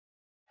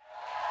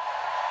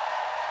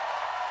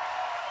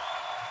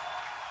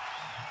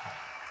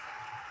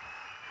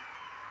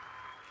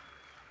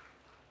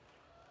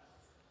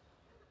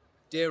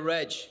Dear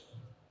Reg,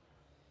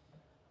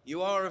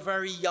 you are a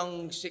very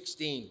young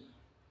 16.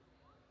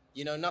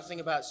 You know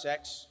nothing about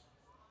sex.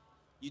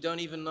 You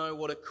don't even know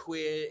what a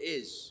queer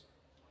is.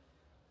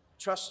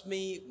 Trust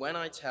me when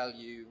I tell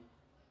you,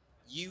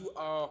 you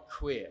are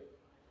queer.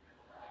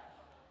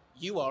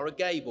 You are a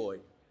gay boy.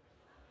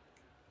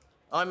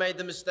 I made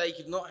the mistake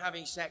of not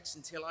having sex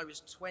until I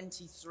was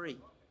 23.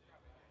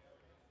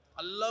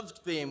 I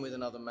loved being with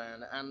another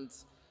man, and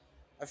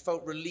I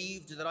felt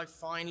relieved that I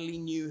finally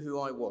knew who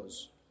I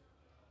was.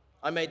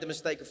 I made the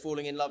mistake of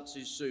falling in love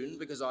too soon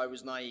because I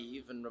was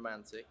naive and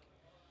romantic.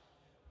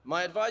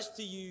 My advice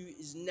to you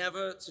is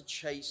never to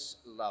chase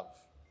love.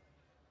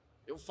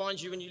 It will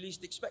find you when you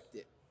least expect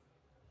it.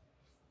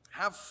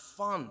 Have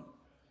fun.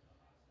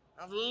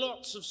 Have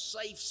lots of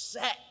safe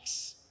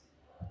sex.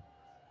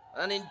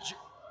 And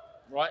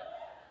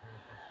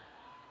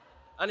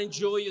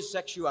enjoy your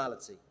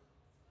sexuality.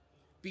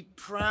 Be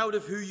proud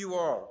of who you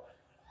are.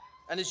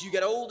 And as you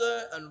get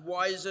older and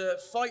wiser,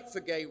 fight for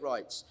gay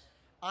rights.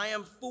 I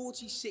am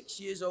 46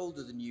 years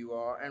older than you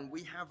are, and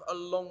we have a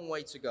long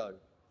way to go.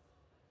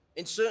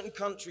 In certain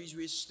countries,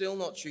 we are still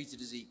not treated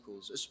as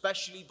equals,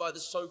 especially by the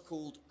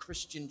so-called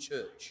Christian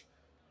church.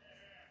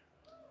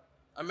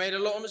 I made a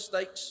lot of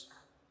mistakes.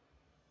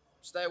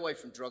 Stay away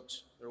from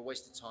drugs. They're a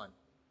waste of time.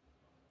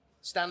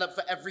 Stand up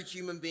for every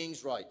human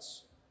being's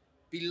rights.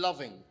 Be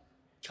loving,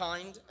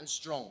 kind, and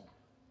strong.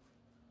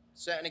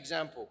 Set an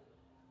example.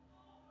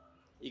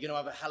 You're going to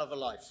have a hell of a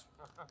life.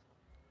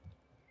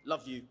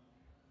 Love you,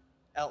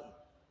 Elton.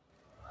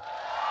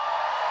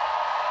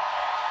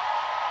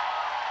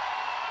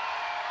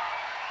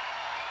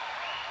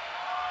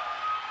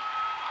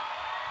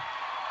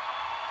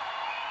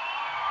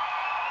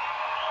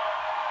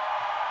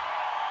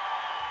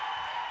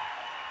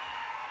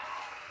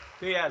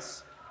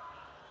 P.S.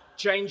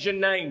 Change your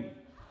name.